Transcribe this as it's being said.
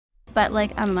But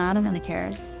like, I don't know, I don't really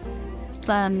care.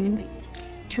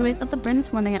 Truly put the burn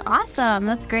this morning. Awesome,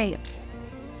 that's great.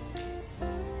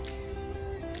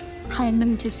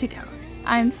 I'm just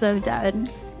I'm so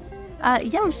dead.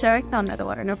 Yeah, sure, I can go under the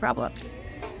water, no problem.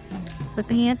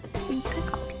 Looking at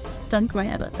dunk my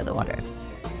head under the water.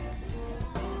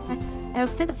 I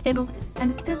was the stable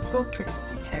and the soldier.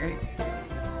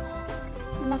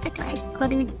 Look at my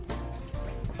clothing.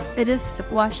 It just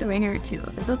wash away here too.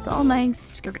 That's all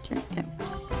nice.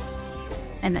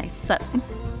 And nice. So,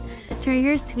 to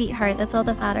your sweetheart, that's all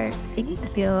that matters.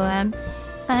 Thank you.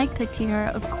 I clicked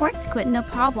here. Of course, quit, no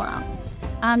problem.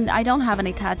 I don't have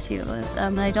any tattoos.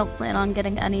 And I don't plan on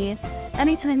getting any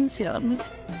anytime soon.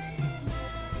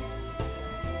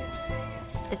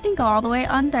 I think go all the way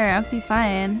under. I'll be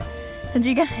fine. Did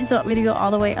you guys want me to go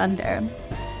all the way under?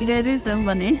 You guys are so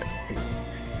funny.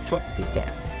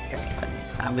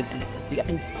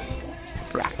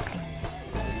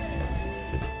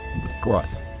 Go on.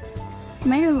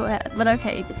 My whole head, but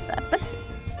okay.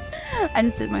 I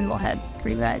just did my whole head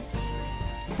 3 bags.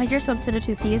 Is your swimsuit a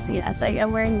 2-piece? Yes, I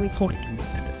am wearing weekly.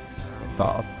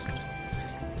 Bob.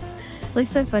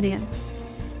 Looks so funny.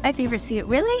 My favorite suit.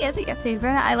 Really? Is it your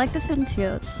favorite? I like this one too.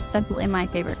 It's definitely my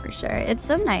favorite for sure. It's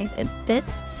so nice. It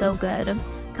fits so good.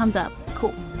 Comes up.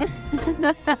 Cool.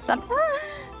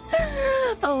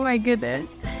 Oh my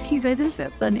goodness. You guys are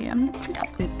so funny. I'm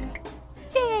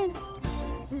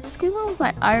just going on with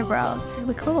my eyebrows. They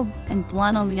look cool and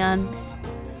blonde on the ends.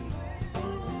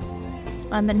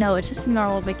 But no, it's just a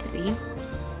normal bikini.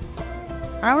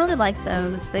 I don't really like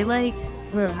those. They like,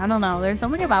 I don't know. There's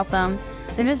something about them.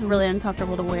 They're just really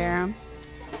uncomfortable to wear.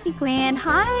 Hey, Gwen.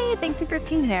 Hi. Thanks for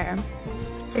being here.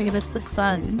 Here, give us the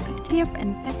sun.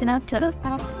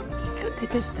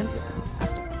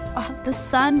 The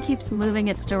sun keeps moving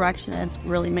its direction and it's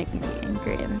really making me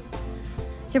angry.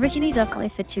 Your bikini definitely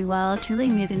fit you well. Truly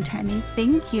amazing, Tiny.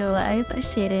 Thank you. I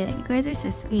appreciate it. You guys are so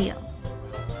sweet.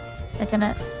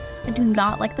 Goodness. I do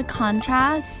not like the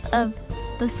contrast of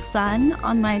the sun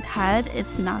on my head.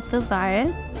 It's not the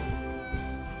vibe.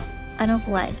 I don't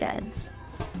like it.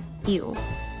 Ew.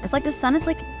 It's like the sun is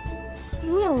like,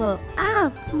 ew.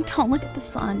 Ah, don't look at the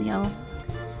sun, yo.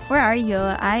 Where are you?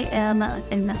 I am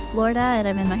in Florida and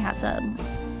I'm in my hot tub.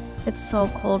 It's so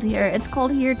cold here. It's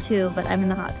cold here too, but I'm in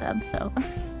the hot tub, so.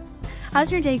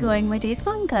 How's your day going? My day's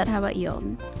going good. How about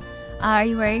you? Are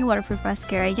you wearing waterproof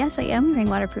mascara? Yes, I am wearing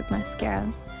waterproof mascara.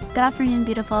 Good afternoon,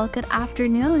 beautiful. Good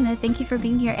afternoon. And thank you for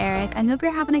being here, Eric. I hope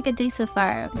you're having a good day so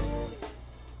far.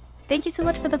 Thank you so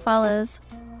much for the follows.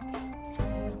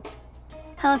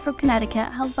 Hello from Connecticut.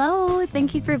 Hello.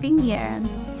 Thank you for being here.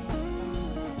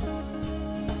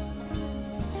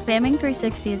 Spamming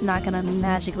 360 is not going to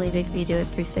magically make me do it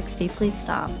 360. Please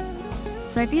stop.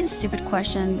 So it might be a stupid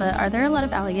question, but are there a lot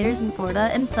of alligators in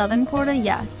Florida? In southern Florida,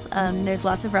 yes. There's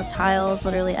lots of reptiles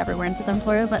literally everywhere in southern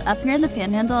Florida, but up here in the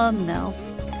Panhandle, no.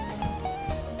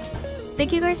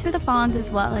 Thank you guys for the fawns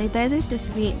as well. You guys are so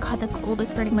sweet. God, the cold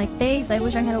is hurting my face. I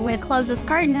wish I had a way to close this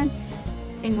curtain.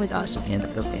 Oh my gosh, I'll end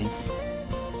up okay.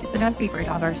 We're not be great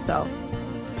on ourselves.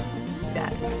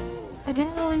 Bad. I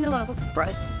didn't really know what was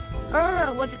bright.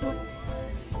 Oh, what did you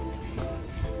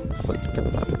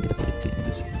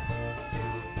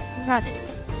God,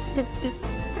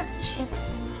 shit.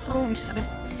 So sorry.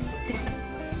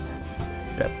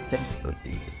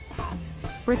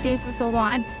 Birthday for the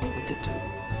one.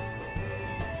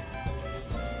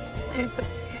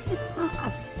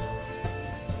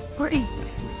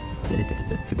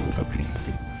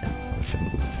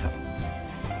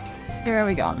 There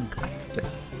we go.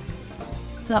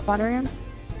 Is that better?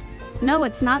 No,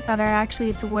 it's not better. Actually,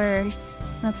 it's worse.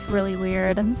 That's really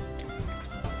weird.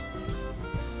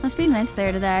 Must be nice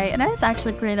there today. And it's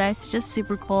actually pretty nice. It's just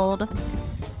super cold.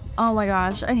 Oh my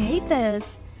gosh, I hate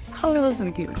this. How was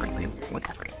it going to be?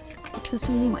 Whatever. Just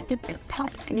really want to be top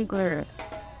anywhere.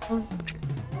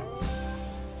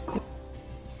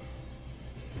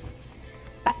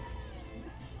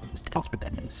 Stop with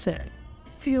that and say.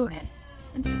 Feel it.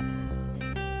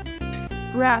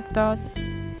 Rat dog.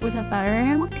 Was that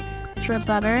better? Trip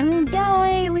better?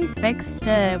 Yay! We fixed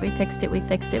it. We fixed it. We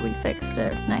fixed it. We fixed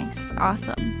it. Nice.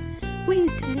 Awesome. We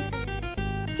did it.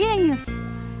 Yes.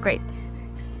 Great.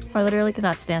 I literally could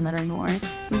not stand that anymore. It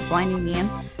was blinding me.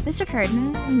 Mr.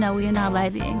 Curtin, no, we are not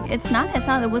vibing. It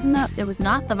was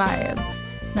not the vibe.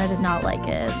 I did not like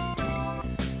it.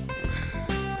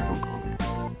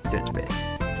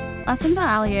 Awesome about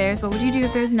alligators. What would you do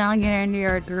if there's an alligator in your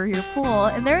yard or your pool?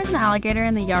 If there was an alligator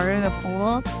in the yard or the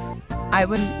pool, I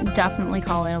would definitely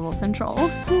call animal control.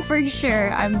 For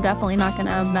sure. I'm definitely not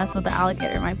gonna mess with the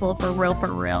alligator in my pool for real,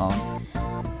 for real.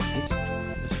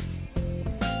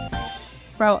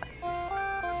 Bro,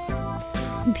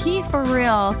 be for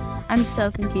real. I'm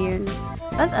so confused.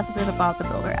 Best episode of Bob the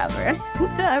Builder ever.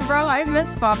 Bro, I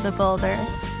miss Bob the Builder.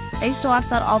 I used to watch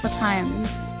that all the time.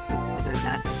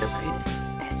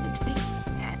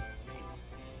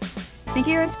 Thank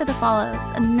you guys for the follows.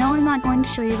 And no, I'm not going to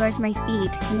show you guys my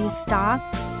feet. Can you stop?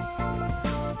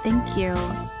 Thank you.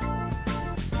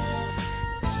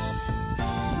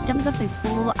 Jump in the big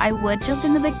pool. I would jump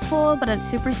in the big pool, but it's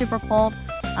super, super cold.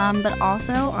 But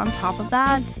also, on top of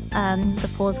that, the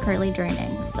pool is currently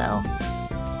draining, so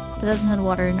it hasn't had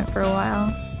water in it for a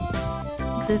while.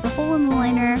 Because there's a hole in the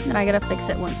liner, and I gotta fix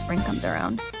it once spring comes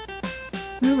around.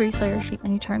 You resell your feet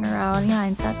when you turn around. Yeah,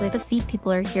 exactly. The feet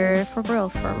people are here for real,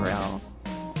 for real.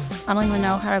 I don't even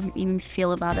know how to even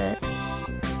feel about it.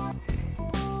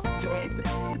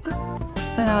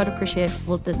 But I would appreciate if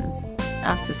people didn't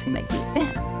ask to see my feet.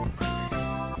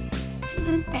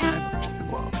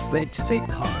 Let's say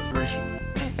hard version.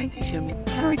 Thank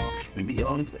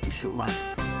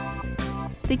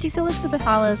you so much for the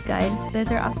follows, guys. You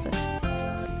guys are awesome.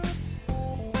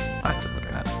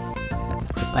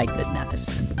 My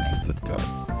goodness.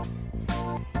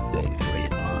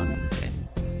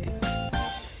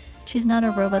 She's not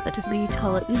a robot that just needs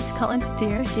Colin to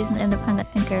do. She's an independent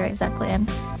thinker, exactly. And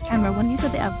I remember when you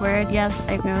said the F word, yes,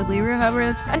 I vividly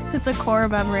remember. It's a core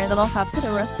memory that I'll have for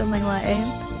the rest of my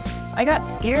life. I got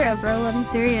scared, bro. I'm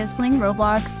serious. Playing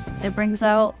Roblox, it brings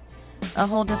out a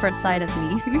whole different side of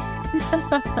me.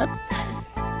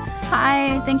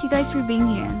 Hi, thank you guys for being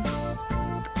here.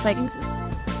 Like,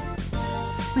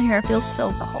 my hair feels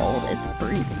so cold. It's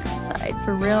breathing outside,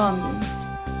 for real.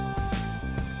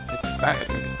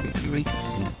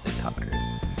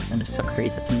 And it's so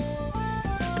crazy.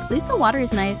 At least the water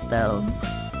is nice, though.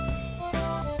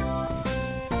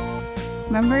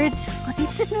 Remember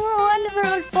 2021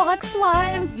 Roblox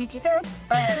Live?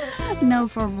 No,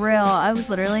 for real. I was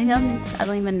literally young. I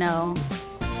don't even know.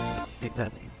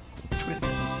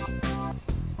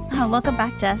 Oh, welcome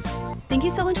back, Jess. Thank you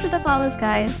so much for the follows,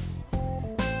 guys.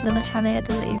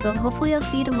 Hopefully I'll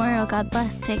see you tomorrow. God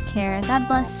bless. Take care. God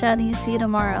bless, Johnny. See you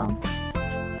tomorrow.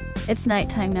 It's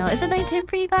nighttime now. Is it nighttime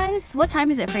for you guys? What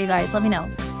time is it for you guys? Let me know.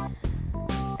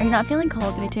 Are you not feeling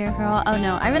cold, my dear girl? Oh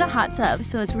no, I'm in a hot tub,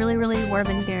 so it's really, really warm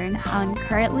in here.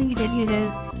 Currently, it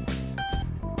is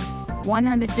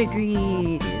 100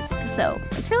 degrees, so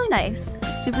it's really nice.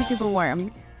 It's super, super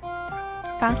warm.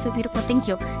 Fast, so beautiful. Thank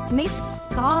you. And they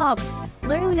stop.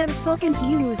 Literally, I'm so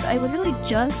confused. I literally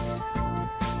just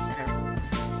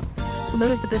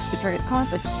loaded this very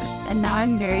confident, and now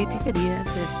I'm very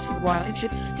confused as to why it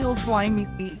should still flying me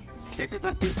feet.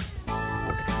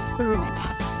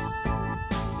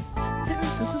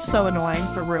 This is so annoying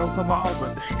for real. Come on.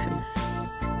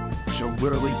 So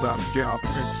really bad job.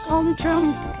 On the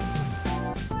drum.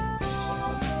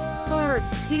 Oh,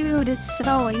 dude, it's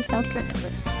so I felt good.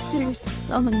 There's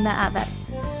so mad at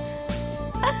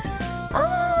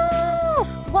oh,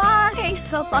 why?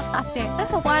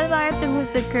 Why did I have to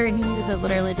move the curtain? Because it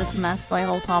literally just messed my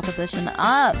whole top position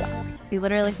up. You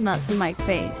literally cannot see my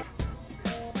face.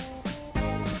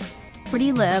 Where do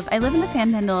you live? I live in the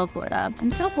Panhandle of Florida. I'm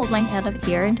just gonna hold my head up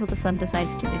here until the sun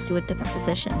decides to do a different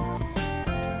position.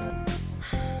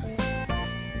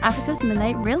 Africa's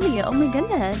midnight? Really? Oh my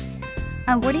goodness.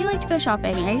 Where do you like to go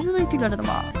shopping? I usually like to go to the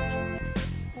mall.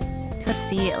 Let's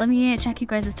see. Let me check you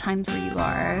guys' times where you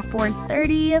are.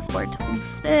 4:30,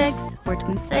 4:26,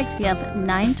 4:26. We have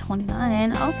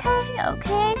 9:29.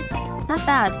 Okay. Not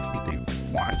bad.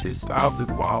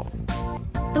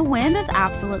 The wind is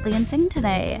absolutely insane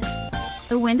today.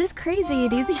 The wind is crazy.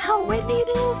 Do you see how windy it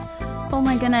is? Oh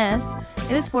my goodness.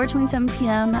 It is 4:27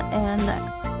 p.m. and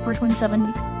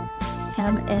 4:27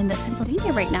 p.m. in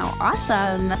Pennsylvania right now.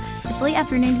 Awesome. It's late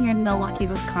afternoon here in Milwaukee,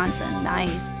 Wisconsin.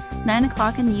 Nice. 9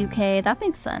 o'clock in the UK. That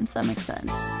makes sense.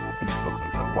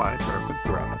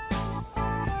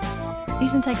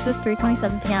 Houston, Texas,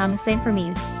 3:27 p.m. Same for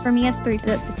me. For me, it's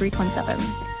 3:27.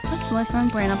 That's less than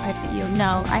random pipes at you.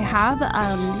 No, I have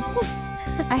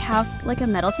like a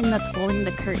metal thing that's holding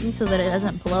the curtain so that it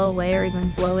doesn't blow away or even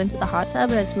blow into the hot tub,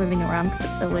 but it's moving around because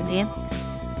it's so windy.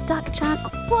 Duck chat.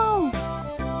 Whoa!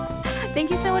 Thank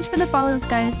you so much for the follows,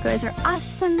 guys. You guys are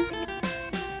awesome.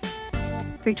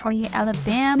 3:20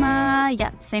 Alabama.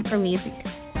 Yeah, same for me.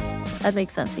 That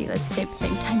makes sense. You guys stay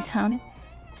same time zone.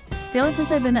 The only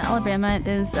place I've been to Alabama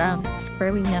is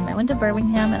Birmingham. I went to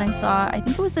Birmingham and I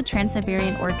think it was the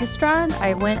Trans-Siberian Orchestra.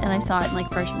 I went and I saw it in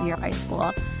like freshman year of high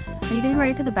school. Are you getting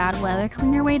ready for the bad weather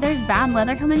coming your way? There's bad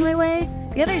weather coming my way.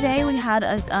 The other day we had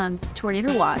a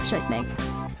tornado watch, I think.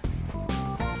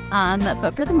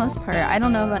 But for the most part, I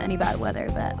don't know about any bad weather,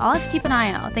 but I'll have to keep an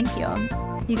eye out. Thank you.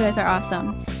 You guys are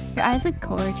awesome. Your eyes look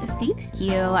gorgeous. Thank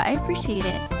you. I appreciate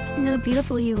it. You know how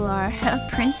beautiful you are. A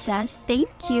princess. Thank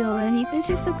you. And you guys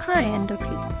are so kind.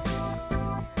 Okay.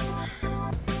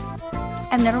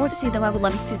 I've never went to see them. I would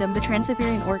love to see them. The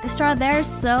Trans-Siberian Orchestra, they're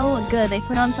so good. They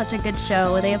put on such a good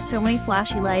show. They have so many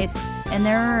flashy lights. And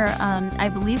they're, I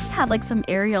believe, had like some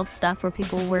aerial stuff where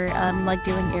people were like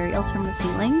doing aerials from the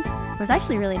ceiling. It was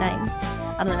actually really nice.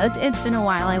 I don't know. It's been a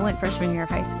while. I went freshman year of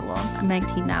high school. I'm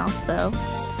 19 now, so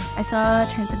I saw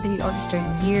Trans-Siberian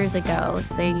Orchestra years ago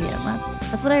singing.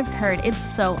 That's what I've heard. It's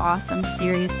so awesome.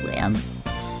 Seriously.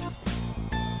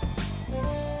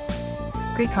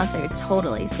 Great concert,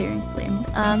 totally, seriously.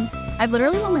 I've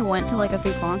literally only went to like a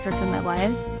few concerts in my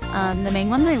life. The main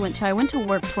one that I went to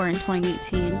Warped Tour in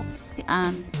 2018.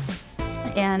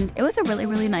 And it was a really,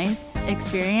 really nice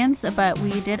experience, but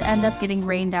we did end up getting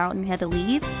rained out and we had to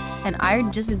leave. And I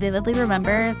just vividly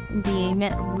remember being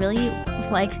really,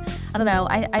 like, I don't know,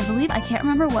 I believe, I can't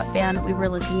remember what band we were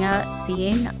looking at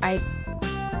seeing. I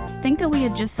think that we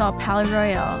had just saw Palais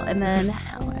Royale, and then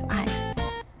I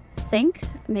think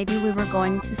maybe we were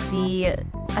going to see,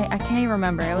 I can't even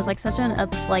remember. It was like such an,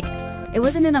 like, it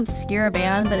wasn't an obscure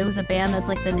band, but it was a band that's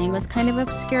like the name was kind of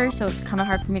obscure, so it's kind of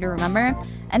hard for me to remember.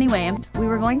 Anyway, we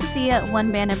were going to see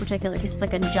one band in particular because it's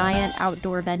like a giant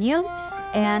outdoor venue,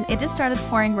 and it just started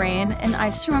pouring rain, and I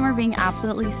just remember being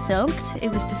absolutely soaked. It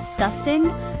was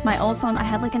disgusting. My old phone, I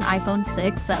had like an iPhone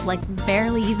 6 that like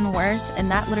barely even worked,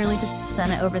 and that literally just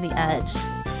sent it over the edge.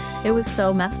 It was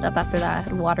so messed up after that,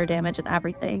 and water damage and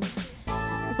everything.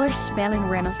 People are spamming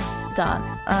random stuff.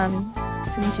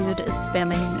 Some dude is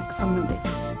spamming some of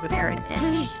the heritage.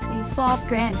 These soft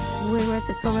grants, way worth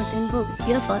it so much info.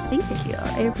 Beautiful, thank you.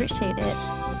 I appreciate it.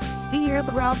 Be here,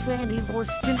 the Ralph Randy was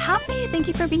happy. Thank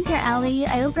you for being here, Allie.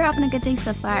 I hope you're having a good day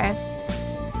so far.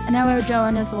 And now we're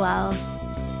Joan as well.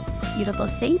 Beautiful,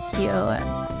 thank you.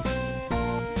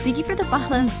 Thank you for the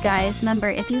follows, guys. Remember,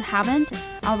 if you haven't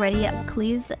already,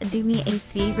 please do me a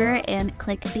favor and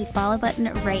click the follow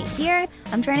button right here.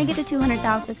 I'm trying to get to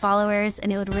 200,000 followers,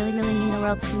 and it would really, really mean the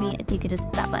world to me if you could just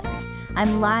hit that button.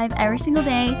 I'm live every single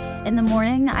day. In the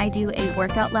morning, I do a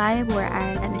workout live where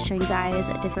I'm going to show you guys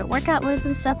different workout moves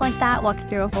and stuff like that, walk you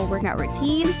through a whole workout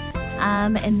routine.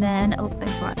 And then, oh,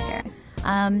 there's one here.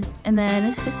 And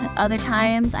then other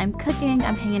times I'm cooking,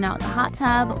 I'm hanging out in the hot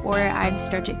tub, or I'm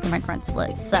stretching for my front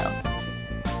splits. So,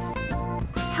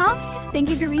 thank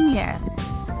you for being here.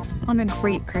 I'm a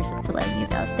great person for letting you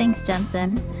go. Thanks,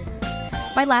 Jensen.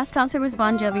 My last concert was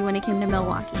Bon Jovi when he came to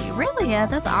Milwaukee. Really? Yeah,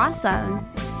 that's awesome.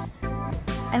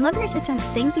 I love your TikToks.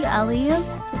 Thank you, Ellie.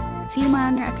 See you tomorrow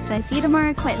on your exercise. See you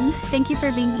tomorrow, Quentin. Thank you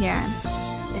for being here.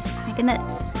 My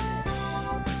goodness.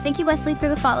 Thank you, Wesley, for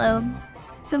the follow.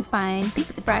 So fine.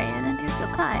 Thanks, Brian. And you're so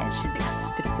kind.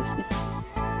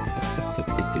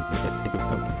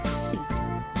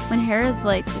 My hair is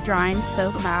like drying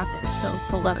so fast. It's so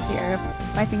full up here.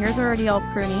 My fingers are already all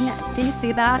pruny. Did you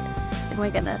see that? Oh my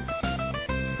goodness.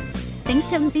 Thanks,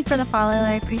 Timothy, for the follow.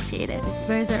 I appreciate it. You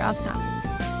guys are awesome.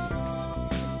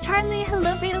 Charlie,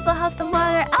 hello, beautiful house of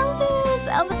water. Elvis!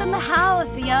 Elvis in the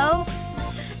house, yo!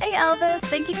 Hey Elvis,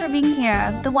 thank you for being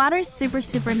here. The water is super,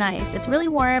 super nice. It's really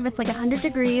warm. It's like 100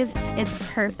 degrees. It's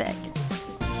perfect.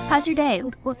 How's your day?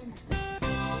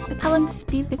 Helen's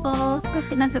beautiful.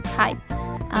 Goodness, it's high.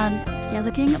 You're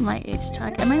looking at my age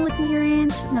tag. Am I looking your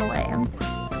age? No way.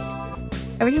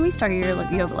 Every time we start your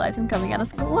yoga lives, I'm coming out of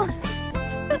school.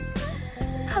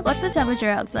 What's the temperature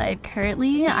outside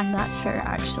currently? I'm not sure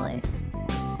actually.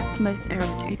 My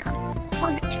thermometer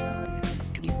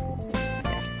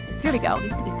Here we go.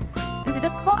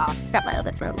 Got my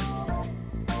other throat.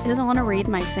 It doesn't want to read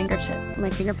my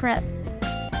fingerprint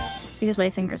because my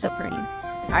fingers are pretty.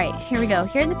 Alright, here we go.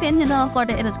 Here in the Panhandle,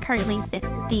 Florida, it is currently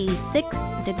 56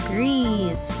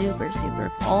 degrees. Super,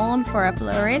 super cold for a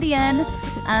Floridian.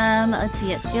 Let's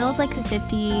see, it feels like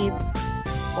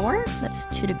 54? That's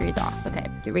 2 degrees off. Okay,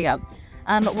 here we go.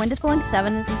 Wind is blowing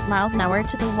 7 miles an hour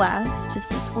to the west.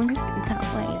 Just it's windy that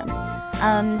way.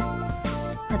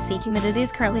 Let's see, humidity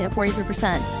is currently at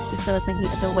 43%, so it's making it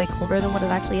feel way colder than what it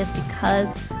actually is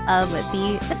because of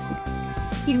the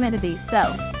humidity.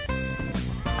 So,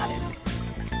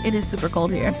 it is super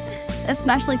cold here,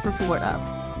 especially for Florida.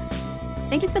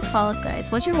 Thank you for the follows,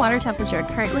 guys. What's your water temperature?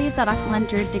 Currently, it's at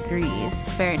 100 degrees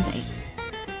Fahrenheit.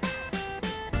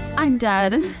 I'm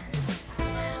dead.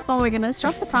 Oh my goodness,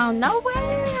 drop the phone. No way!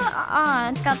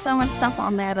 It's got so much stuff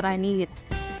on there that I need.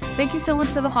 Thank you so much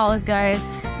for the follows, guys.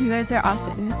 You guys are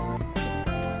awesome.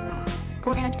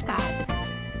 My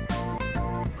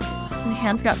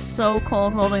hands got so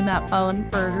cold holding that phone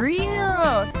for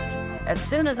real. As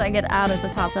soon as I get out of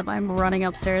this hot tub, I'm running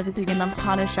upstairs and taking the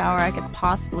hottest shower I could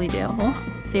possibly do.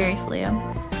 Seriously.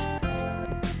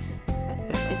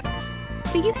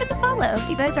 Thank you for the follow.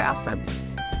 You guys are awesome.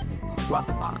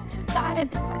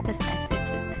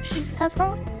 She's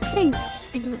ever.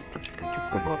 Thanks.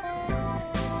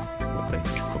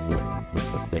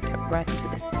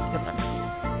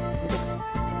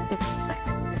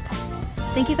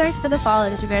 Thank you guys for the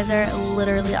follows. You guys are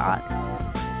literally awesome.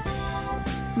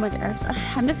 Oh my goodness.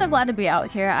 I'm just so glad to be out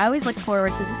here. I always look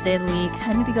forward to this day of the week.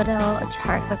 I need to go to a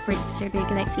chart book for your week,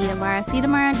 and I see you tomorrow. See you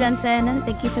tomorrow, Jensen. And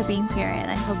thank you for being here.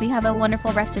 And I hope you have a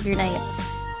wonderful rest of your night.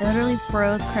 It literally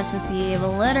froze Christmas Eve.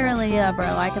 Literally, bro.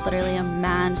 I could literally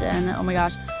imagine. Oh my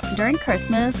gosh. During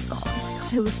Christmas, oh my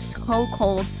god, it was so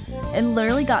cold. It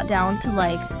literally got down to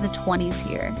like the 20s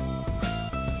here.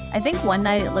 I think one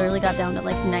night it literally got down to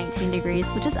like 19 degrees,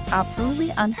 which is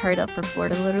absolutely unheard of for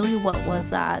Florida. Literally, what was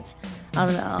that? I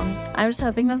don't know. I'm just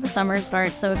hoping that the summers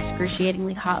aren't so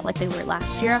excruciatingly hot like they were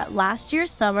last year. Last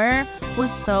year's summer was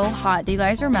so hot. Do you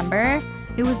guys remember?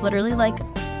 It was literally like,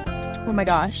 oh my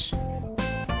gosh.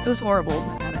 It was horrible.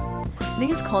 I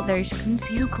think it's cold there. You should come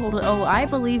see how cold. Oh, I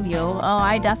believe you. Oh,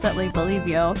 I definitely believe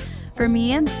you. For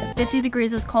me, 50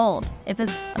 degrees is cold. If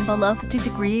it's below 50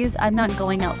 degrees, I'm not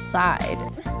going outside.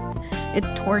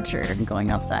 It's torture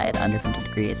going outside under 50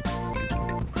 degrees.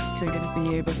 So you're gonna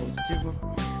be able to do.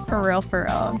 For real, for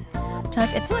real. Chuck,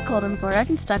 it's not cold in Florida. I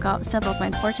can step off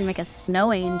my porch and make a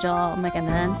snow angel. Oh my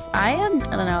goodness. I don't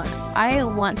know. I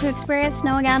want to experience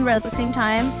snow again, but at the same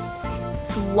time,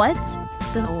 what?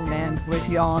 Oh man, with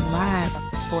you online.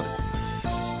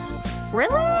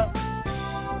 Really?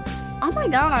 Oh my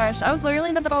gosh. I was literally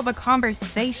in the middle of a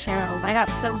conversation. I got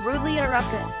so rudely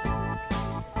interrupted.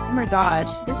 Oh my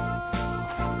gosh. This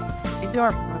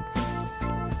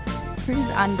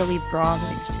is unbelievable.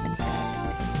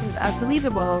 It's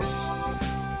unbelievable.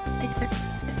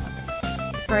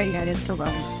 Right, yeah, it is for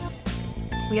wrong.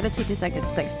 We gotta take a second to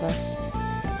fix this.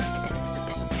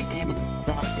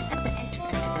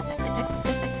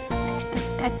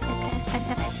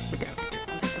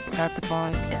 At the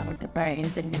point, down the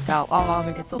brains, and you felt all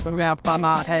it gets open around by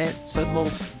my head. So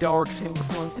most dark thing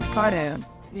it's kind of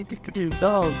need to do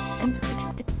those.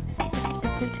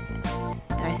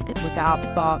 Without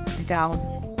thought, down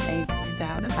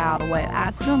and out of way.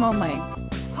 Ask them on my.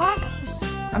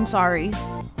 I'm sorry.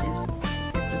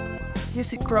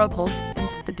 Yes, it grumbled and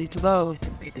the digital.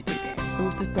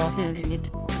 Who's this boss in it?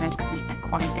 And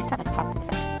quiet.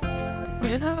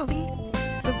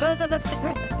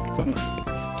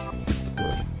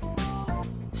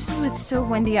 Oh, it's so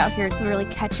windy out here. It's really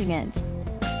catching it.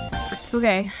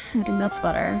 Okay, I think that's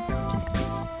better.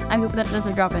 I hope that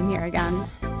doesn't drop in here again.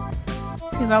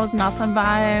 Because that was not the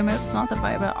vibe. It was not the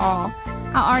vibe at all.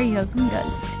 How are you? I'm good.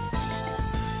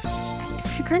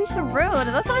 She cringed so rude.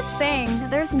 That's what I'm saying.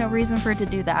 There's no reason for it to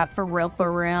do that. For real,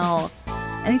 for real.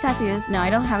 Any tattoos? No,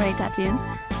 I don't have any tattoos.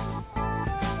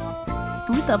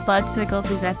 What the butt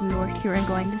tickles exactly what you were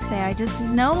going to say. I just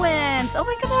know it. Oh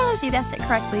my goodness, you guessed it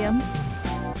correctly.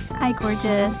 Hi,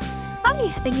 gorgeous. Hi,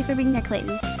 thank you for being here,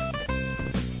 Clayton.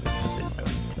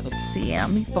 Let's see,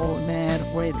 I'm full man.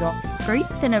 Wait, go. Great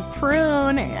fin of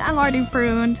prune. I'm already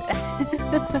pruned.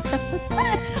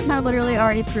 I'm literally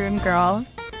already pruned, girl.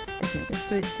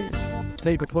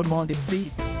 Play with one more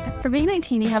feet. For being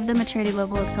 19, you have the maturity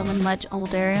level of someone much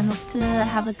older. I hope to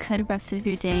have a good rest of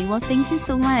your day. Well, thank you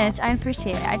so much. I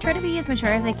appreciate it. I try to be as mature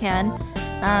as I can.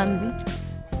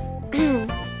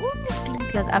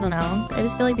 Because, I don't know, I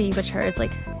just feel like being mature is,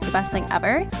 like, the best thing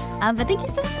ever. But thank you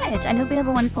so much. I hope you have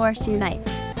a wonderful rest of your night.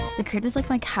 The crib is like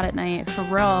my cat at night, for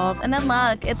real. And then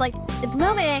look, it's like, it's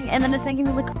moving, and then it's making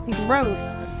me look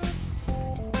gross.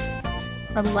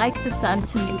 I like the sun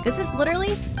to me. This is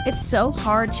literally, it's so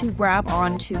hard to grab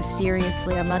onto,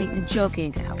 seriously. I'm not even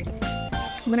joking.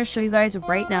 I'm gonna show you guys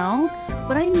right now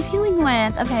what I'm dealing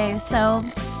with. Okay, so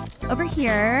over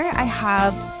here, I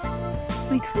have,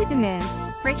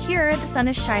 right here, the sun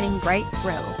is shining bright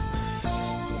through.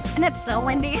 And it's so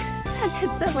windy.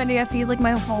 It's so windy. I feel like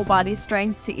my whole body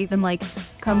strength to even like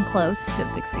come close to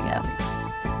fixing it.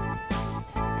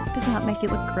 It does not make it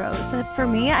look gross. For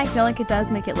me, I feel like it does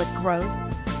make it look gross.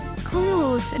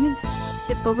 Gross. And it's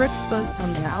overexposed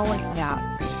on now like that.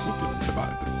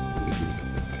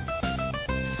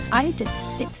 I did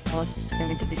it. Was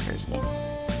very delicious.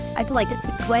 I like it.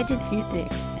 Why did you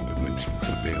think?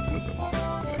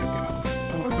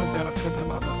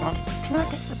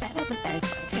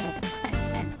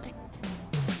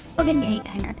 Okay,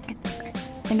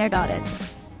 and I got it.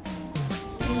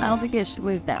 I don't think it should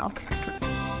move now.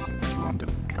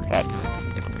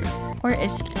 Where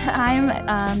is she?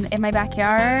 I'm in my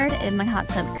backyard in my hot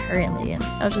tub currently, and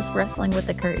I was just wrestling with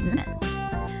the curtain.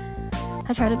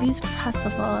 I try to be as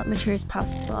possible, mature as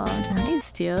possible.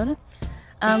 Nice, dude.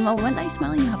 Well, what nice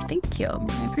smile you have. Thank you.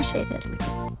 I appreciate it.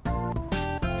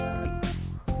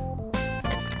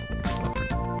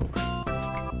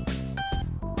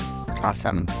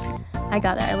 Awesome. I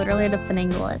got it. I literally had to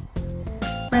finagle it.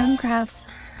 Random crafts.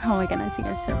 Oh my goodness, you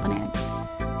guys are so funny.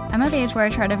 I'm at the age where I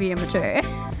try to be immature.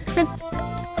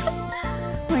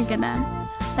 Oh my goodness.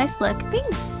 Nice look.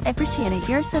 Thanks. I appreciate it.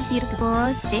 You're so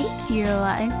beautiful. Thank you.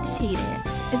 I appreciate it.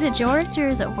 Is it George or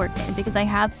is it Jorge? Because I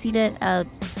have seen it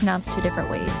pronounced 2 different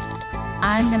ways.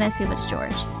 I'm gonna assume it's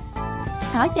George.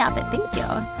 I like the outfit. Thank you.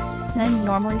 And I'm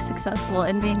normally successful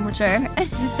in being mature.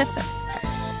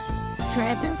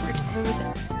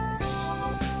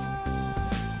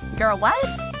 Girl, what?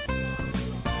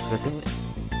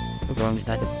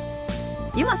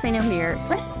 You must be new here.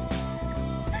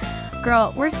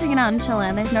 Girl, we're sitting out and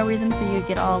chilling. There's no reason for you to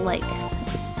get all like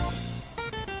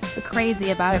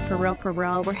crazy about it. For real, for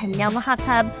real. We're hanging out in the hot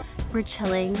tub. We're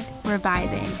chilling. We're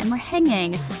vibing, and we're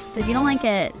hanging. So if you don't like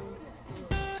it,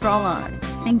 scroll on.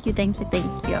 Thank you, thank you, thank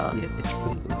you.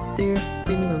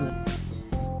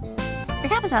 Your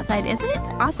cat is outside, is it?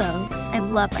 Awesome. I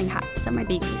love my cats and my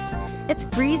babies. It's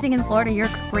freezing in Florida. You're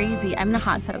crazy. I'm in a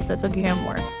hot tub, so it's okay. I'm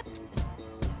warm.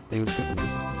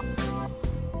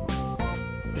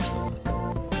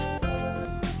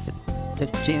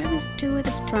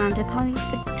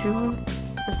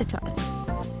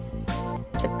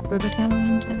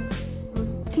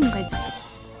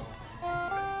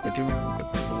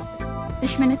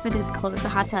 Fish minute with this cold. It's a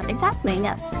hot tub. Exactly,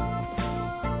 yes.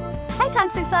 Hi,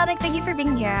 Toxic Sonic. Thank you for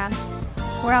being here.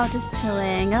 We're all just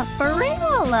chilling. For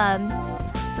real.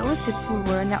 That was super cool.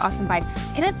 We're in the awesome vibe.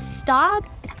 Can it stop?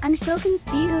 I'm so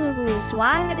confused.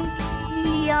 Why?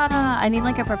 I need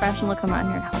like a professional to come out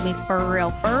here and help me. For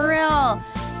real. For real.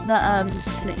 The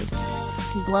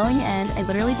blowing end. I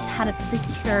literally just had it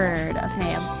secured.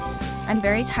 Okay. I'm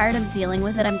very tired of dealing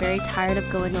with it. I'm very tired of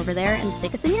going over there and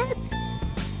fixing it.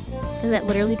 Because it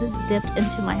literally just dipped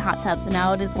into my hot tub, so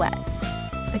now it is wet.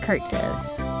 The curtain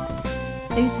is.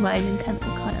 There's my Nintendo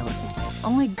cutout.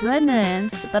 Oh my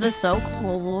goodness. That is so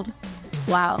cold.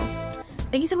 Wow.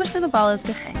 Thank you so much for the follows,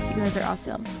 guys. You guys are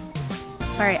awesome.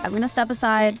 Alright, I'm gonna step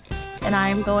aside and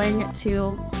I'm going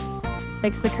to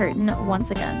fix the curtain once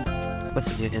again.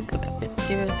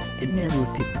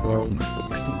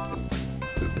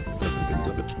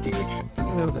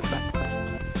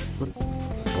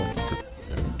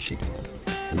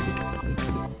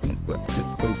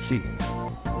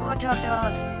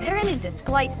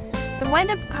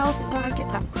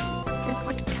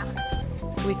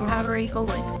 We can have a equal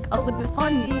life. Oh, with the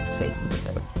fun, you say.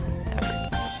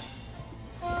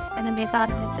 And then we thought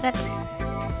it's that.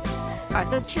 I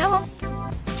could chill.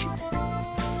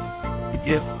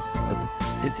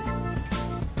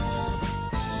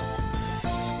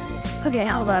 Okay,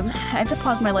 hold on. I have to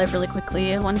pause my live really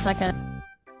quickly. 1 second.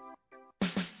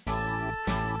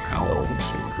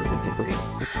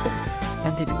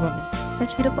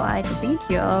 Such beautiful eyes. Thank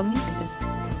you.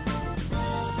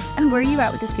 And where are you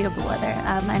at with this beautiful weather?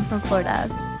 I'm from Florida.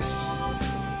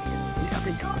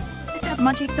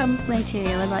 Munchie some plenty.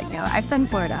 I would like you. I'm from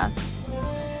Florida.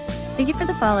 Thank you for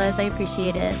the follows. I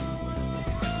appreciate it.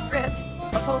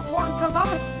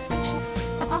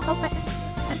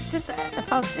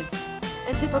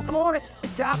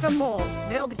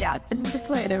 Just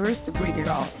wait, I was to bring it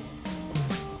all.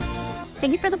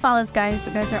 Thank you for the follows, guys.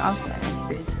 You guys are awesome.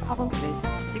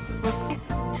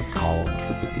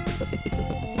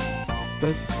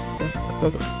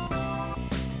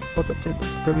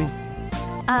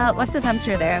 What's the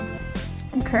temperature there?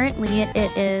 Currently,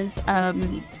 it is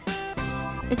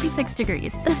 56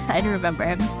 degrees. I don't remember.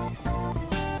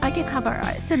 I can have our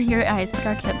eyes, so your eyes, but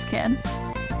our kids can.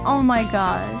 Oh my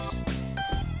gosh.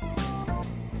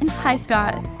 And hi,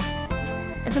 Scott.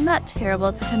 Isn't that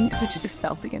terrible to him? Which is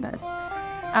felting in us.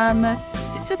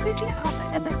 It's a big deal.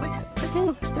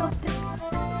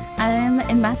 I'm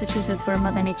in Massachusetts where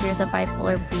Mother Nature is a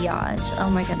bipolar biatch. Oh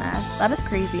my goodness. That is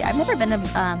crazy. I've never been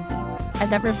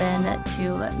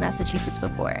to Massachusetts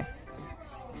before.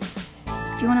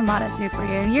 If you want a mod up here for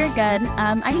you, you're good.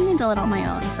 I can handle it on my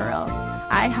own, for real.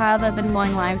 I've been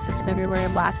going live since February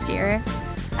of last year.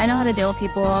 I know how to deal with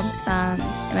people, and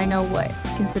I know what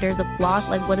considers a block,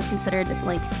 like what is considered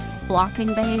like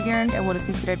blocking behavior and what is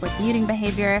considered like muting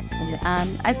behavior.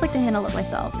 I like to handle it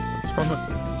myself.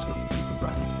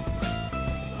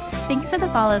 Thank you for the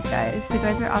follows, guys. You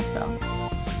guys are awesome.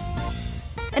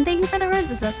 And thank you for the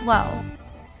roses as well.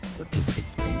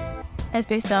 As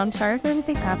based on, sorry for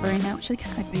everything happening right now.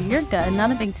 You're good,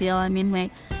 not a big deal. I mean,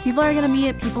 wait, people are gonna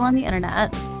meet people on the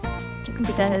internet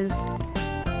because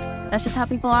that's just how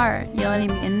people are. You know what I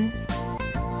mean?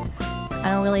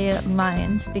 I don't really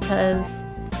mind because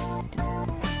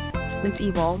it's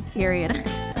evil, period.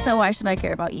 So why should I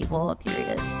care about evil,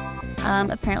 period?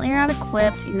 Apparently you're not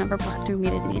equipped. You never blocked or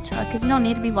muted me, Chuck, because you don't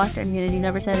need to be blocked or muted. You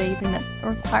never said anything that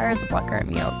requires a blocker or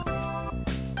mute.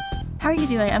 How are you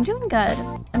doing? I'm doing good.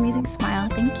 Amazing smile.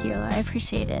 Thank you. I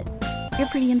appreciate it. You're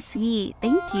pretty and sweet.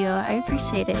 Thank you. I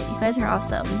appreciate it. You guys are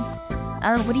awesome.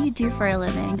 What do you do for a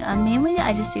living? Mainly,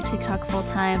 I just do TikTok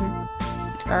full-time.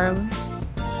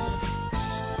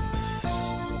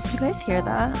 Did you guys hear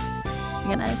that?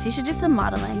 Goodness, you should do some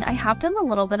modeling. I have done a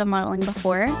little bit of modeling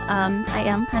before. I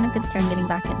am kind of considering getting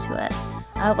back into it.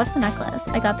 What's the necklace?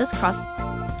 I got this cross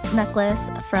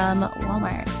necklace from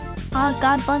Walmart. Oh,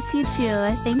 God bless you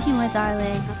too. Thank you, my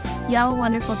darling. You have a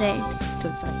wonderful day.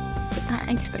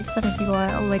 I said if you are.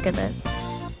 Oh my goodness.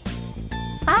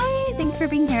 Hi, thanks for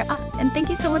being here. And thank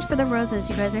you so much for the roses.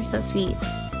 You guys are so sweet.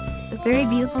 A very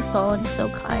beautiful soul and so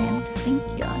kind. Thank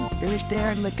you. You're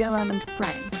staring the gun and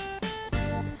praying.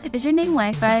 Is your name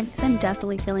Wi-Fi? Because I'm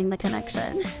definitely feeling the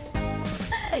connection.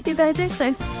 You guys are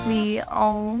so sweet.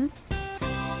 Oh.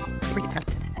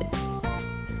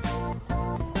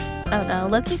 I don't know.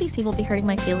 Low-key, these people be hurting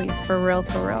my feelings for real,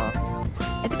 for real.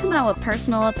 I think I'm out with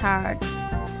personal attacks.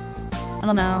 I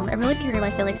don't know. I really be hurting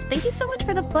my feelings. Thank you so much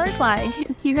for the butterfly.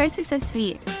 You guys are so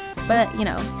sweet. But, you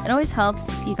know, it always helps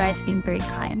you guys being very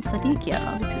kind. So thank you.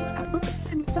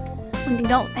 When you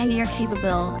don't think you're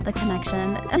capable, the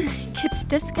connection gets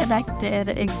disconnected.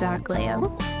 Exactly.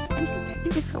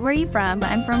 Where are you from?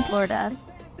 I'm from Florida.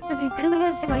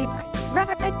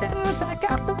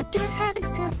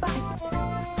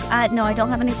 No, I don't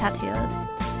have any tattoos.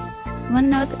 You want to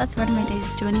know what the best part of my day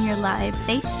is? Joining your live.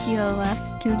 Thank you.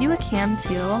 Can we do a cam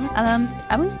too? I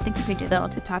always think you could do that on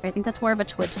TikTok. I think that's more of a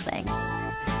Twitch thing.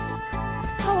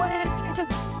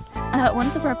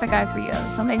 When's the perfect guy for you?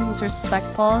 Somebody who's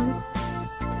respectful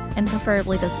and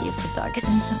preferably doesn't use TikTok.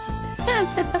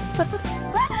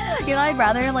 You know, I'd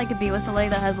rather like be with somebody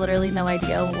that has literally no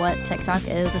idea what TikTok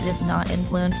is and is not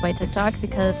influenced by TikTok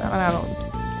because I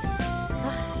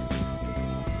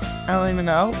don't even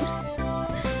know.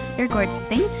 You're gorgeous.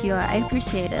 Thank you. I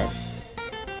appreciate it.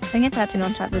 Having a tattoo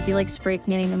on top would be like spray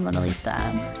painting the Mona Lisa.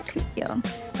 Thank you.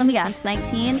 Let me guess,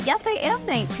 19? Yes, I am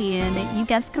 19. You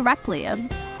guessed correctly.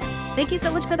 Thank you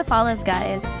so much for the follows,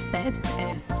 guys.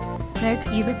 They're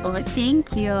beautiful.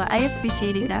 Thank you. I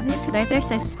appreciate it. You guys are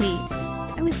so sweet.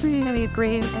 I was really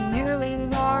great, and you really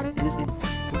are.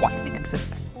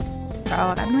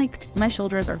 Oh, I'm like, my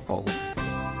shoulders are full.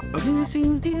 I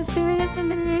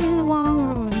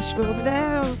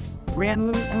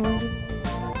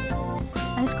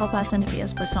just call past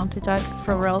NVS post on TikTok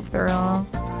for real, for real.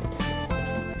 I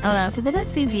don't know, if they didn't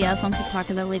see VS on TikTok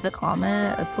and then leave a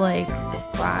comment, it's like,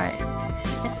 why?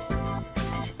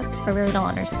 I really don't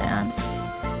understand.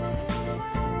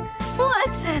 What?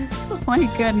 Oh my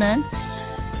goodness.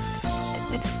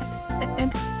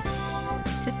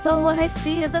 So I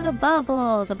see the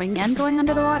bubbles of a man going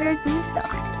under the water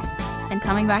and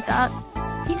coming back up.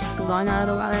 He's going out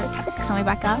of the water, coming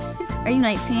back up. Are you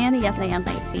 19? Yes, I am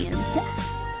 19.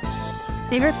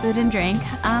 Favorite food and drink?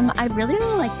 I really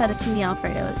like fettuccine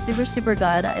alfredo. It's super, super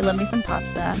good. I love me some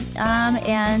pasta.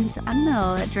 And I don't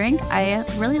know, drink. I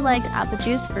really like apple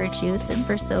juice for juice, and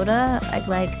for soda, I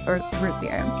like root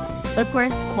beer. But of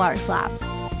course, water slaps.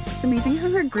 It's amazing how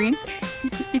her green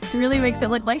it really makes it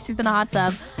look like she's in a hot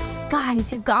tub.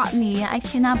 Guys, you got me. I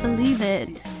cannot believe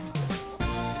it.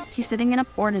 She's sitting in a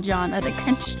porta-john at a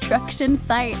construction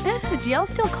site. Do y'all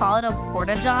still call it a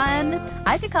porta-john?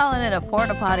 I could call it a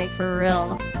porta-potty for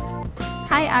real.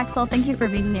 Hi, Axel. Thank you for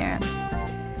being here.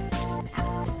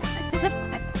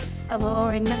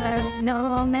 Oh,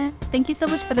 no, man. Thank you so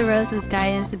much for the roses,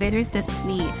 guys. Vader's just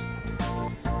sweet.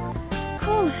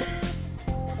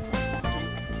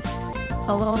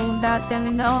 Hello,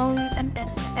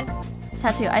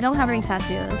 tattoo. I don't have any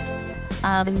tattoos.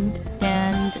 And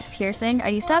piercing. I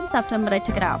used to have septum, but I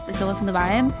took it out because it wasn't the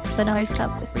vibe. But now I just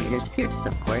have the ears pierced,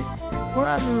 of course. And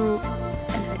I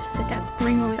just put that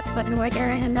ring on the white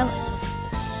area and I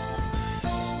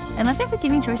like the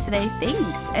giving choice today.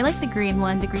 Thanks. I like the green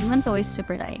one. The green one's always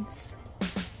super nice.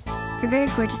 You're very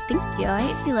gorgeous. Thank you. I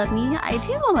hope you love me. I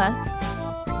do.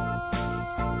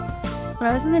 When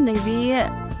I was in the Navy,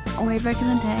 way back in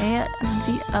the day,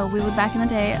 we would back in the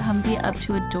day Humvee up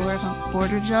to a door of a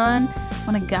porta-john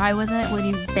when a guy wasn't, when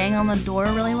you bang on the door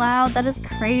really loud. That is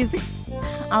crazy.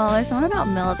 Oh, there's something about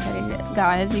military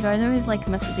guys. You guys always like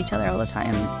mess with each other all the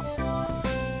time.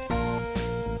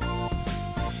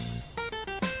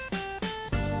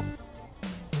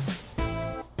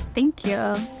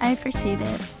 you. I appreciate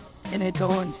it. And I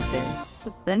don't stay.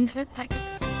 Then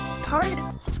hard.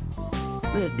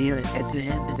 The deal is the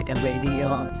end of the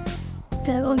radio.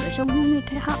 So she'll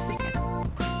make it happen.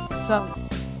 So,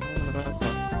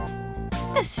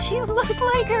 Does she look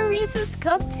like a Reese's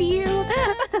cup to you?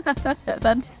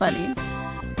 That's funny.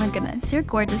 My goodness, you're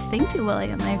gorgeous. Thank you,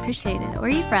 William. I appreciate it. Where are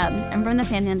you from? I'm from the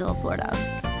Panhandle of Florida.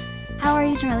 How are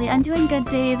you, Charlie? I'm doing good,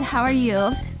 Dave. How are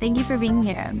you? Thank you for being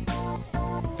here.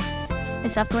 I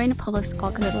stopped going to public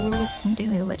school because it was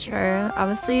really mature.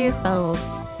 Obviously, it felt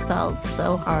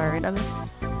so hard.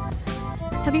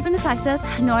 Have you been to Texas?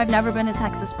 No, I've never been to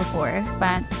Texas before,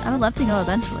 but I would love to go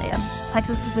eventually.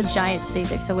 Texas is a giant state.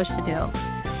 There's so much to do.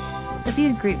 If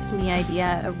you agree with the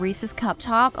idea of Reese's Cup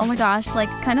Top, oh my gosh, like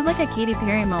kind of like a Katy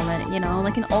Perry moment, you know,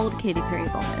 like an old Katy Perry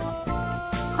moment.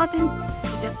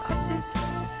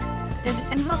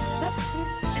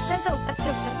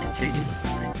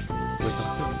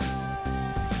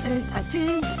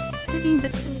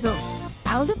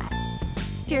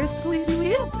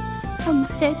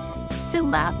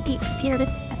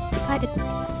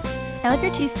 I like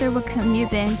your taster book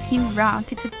music. You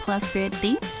rock. It's a plus grade.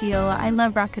 Thank you. I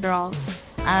love rock and roll.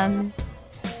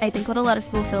 I think what a lot of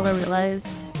people fail to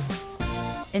realize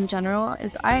in general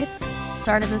is I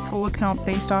started this whole account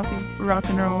based off of rock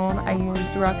and roll. I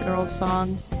used rock and roll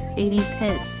songs, 80s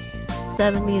hits,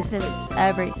 70s hits,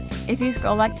 everything. If you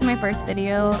scroll back to my first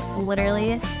video,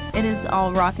 literally, it is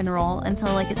all rock and roll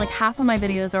until like half of my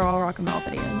videos are all rock and roll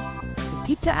videos.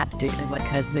 keep that updated, like,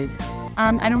 has been.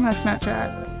 I don't have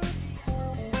Snapchat.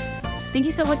 Thank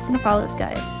you so much for the follows,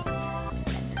 guys.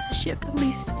 Ship at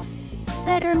least.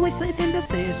 Better we sleep in the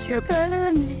sea, you're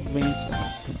better.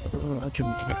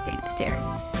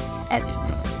 It's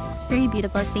very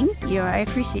beautiful. Thank you. I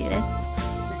appreciate it.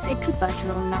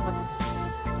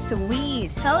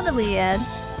 Sweet. Totally, Ed.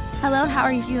 Hello, how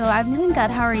are you? I'm doing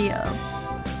good. How are you?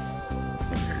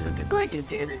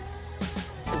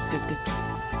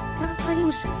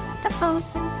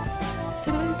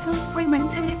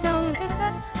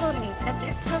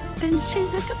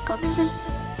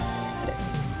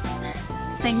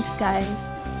 Thanks, guys.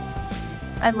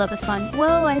 I love this song.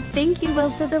 Whoa, I thank you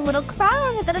both for the little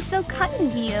cry. That is so kind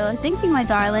of you. Thank you, my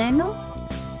darling. It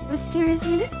was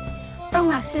seriously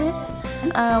romantic.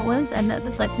 Was and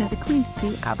the selection of the queen,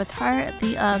 the avatar,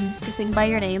 the sticking by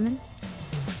your name.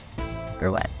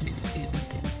 Or what?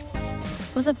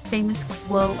 It was a famous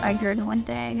quote I heard one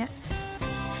day.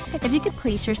 If you could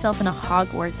place yourself in a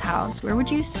Hogwarts house, where would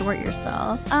you sort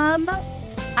yourself?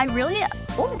 I really...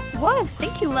 Oh, wow,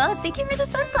 thank you, love. Thank you for the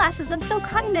sunglasses. That's so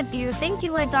kind of you. Thank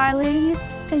you, my darling.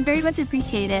 I very much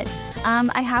appreciate it.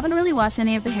 I haven't really watched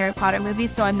any of the Harry Potter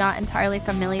movies, so I'm not entirely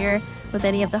familiar with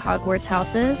any of the Hogwarts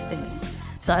houses.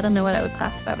 So I don't know what I would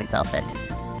classify myself in.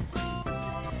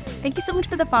 Thank you so much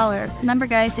for the followers. Remember,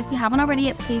 guys, if you haven't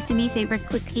already, please do me a favor,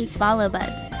 click the follow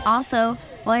button. Also,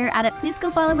 while you're at it, please go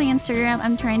follow my Instagram.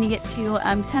 I'm trying to get to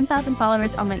 10,000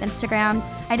 followers on my Instagram.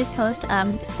 I just post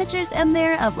pictures in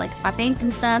there of like my face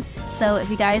and stuff. So if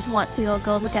you guys want to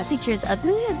go look at pictures of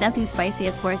nothing spicy,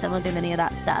 of course, I won't do any of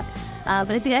that stuff.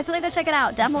 But if you guys want to go check it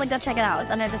out, definitely go check it out.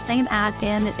 It's under the same ad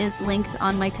and it is linked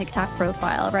on my TikTok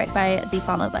profile right by the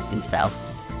follow button. So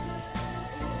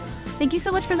thank you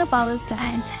so much for the follows,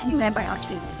 guys.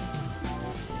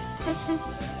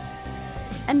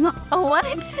 And what?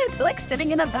 It's like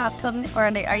sitting in a bathtub. Or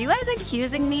are you guys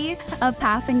accusing me of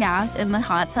passing gas in the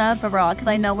hot tub for real? Because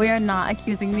I know we are not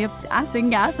accusing me of passing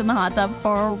gas in the hot tub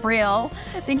for real.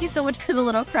 Thank you so much for the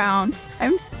little crown.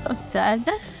 I'm so dead.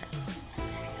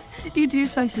 You do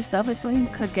spicy stuff. It's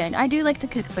like cooking. I do like to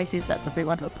cook spicy stuff if we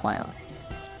want to apply on.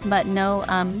 But no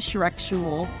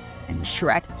Shreksual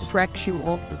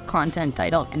content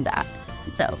title in that.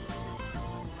 So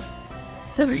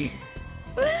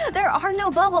there are no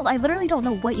bubbles. I literally don't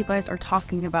know what you guys are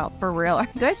talking about for real. Are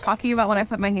you guys talking about when I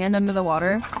put my hand under the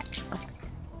water?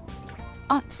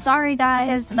 Oh, sorry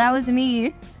guys. That was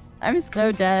me. I'm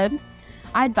so dead.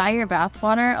 I'd buy your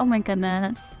bathwater. Oh my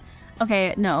goodness.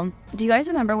 Okay, no. Do you guys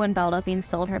remember when Belle Delphine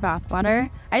sold her bathwater?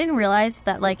 I didn't realize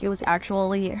that like it was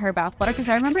actually her bathwater because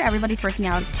I remember everybody freaking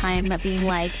out at the time at being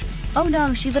like, oh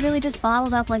no, she literally just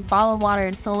bottled up like bottled water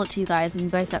and sold it to you guys and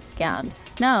you guys got scammed.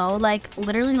 No, like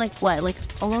literally like what? Like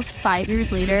almost 5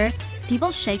 years later, people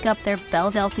shake up their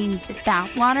Belle Delphine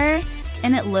bathwater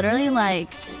and it literally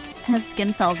like has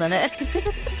skin cells in it.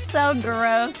 It's so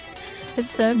gross. It's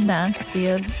so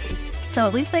nasty. So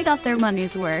at least they got their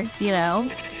money's worth, you know?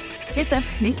 Okay, so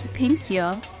thank you.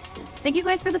 Thank you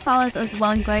guys for the follows as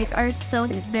well. You guys are so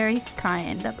very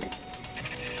kind.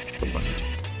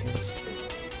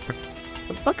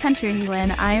 What country are you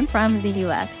in? I am from the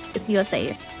US.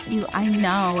 USA. I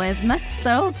know, isn't that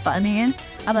so funny?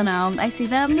 I don't know. I see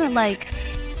them like,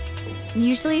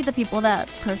 usually the people that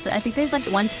post it, I think there's like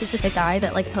one specific guy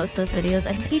that like posts those videos.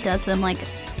 I think he does them like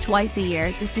twice a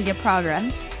year just to get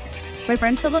progress. My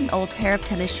friend sold an old pair of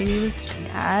tennis shoes she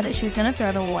had. She was gonna throw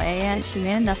it away and she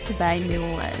made enough to buy new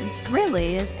ones.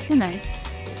 Really? It's kind of nice.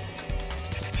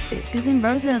 Guns N'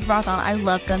 Roses brought on. I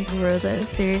love Guns N' Roses.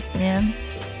 Seriously, man.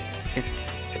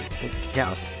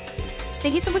 Yeah.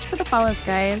 Thank you so much for the follows,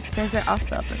 guys. You guys are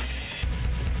awesome.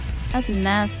 That's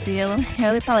nasty.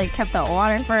 They probably kept that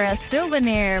water for a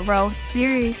souvenir, bro.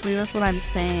 Seriously, that's what I'm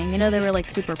saying. You know, they were like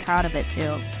super proud of it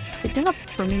too. They did not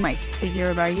for me my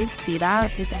figure, bro. You see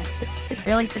that?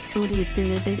 They're like the studio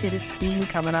thing. They did a steam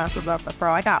coming off of that,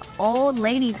 bro. I got old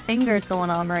lady fingers going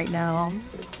on right now.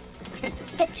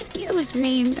 Excuse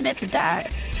me, Mr.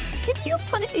 Can you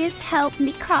please help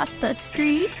me cross the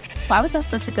street? Why was that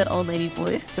such a good old lady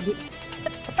voice?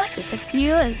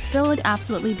 You still look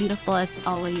absolutely beautiful as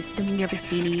always in your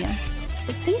bikini.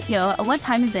 Thank you. What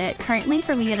time is it? Currently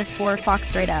for me it is 4 o'clock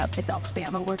straight up. It's all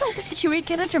spam work. Should we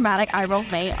get a dramatic eye roll,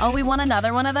 mate? Oh, we want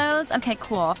another one of those? Okay,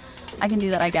 cool. I can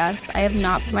do that, I guess. I have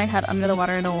not put my head under the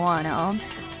water in a while.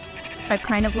 I've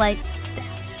kind of like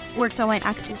worked on my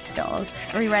acting skills.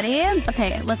 Are we ready?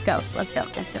 Okay, let's go. Let's go.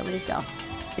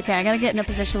 Okay, I gotta get in a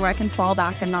position where I can fall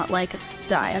back and not like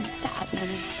die.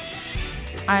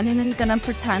 I'm gonna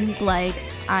pretend like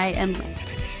I am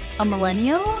a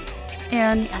millennial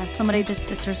and somebody just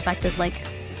disrespected like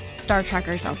Star Trek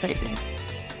or something.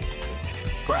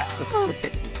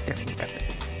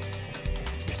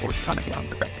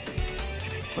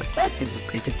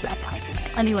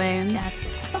 Anyway,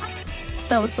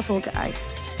 that was the full guy.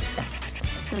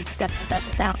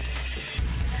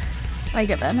 My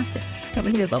goodness. Let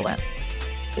me do the lip.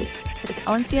 I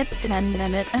want to see a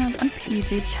 10-minute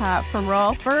PG chat for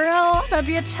real. For real? That'd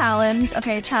be a challenge.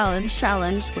 Okay, challenge.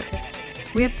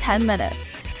 We have 10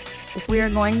 minutes. If we are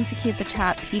going to keep the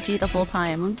chat PG the whole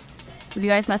time, if you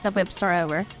guys mess up, we have to start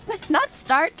over. Not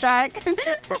Star Trek.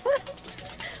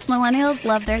 Millennials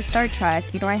love their Star Trek.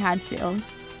 You know I had to.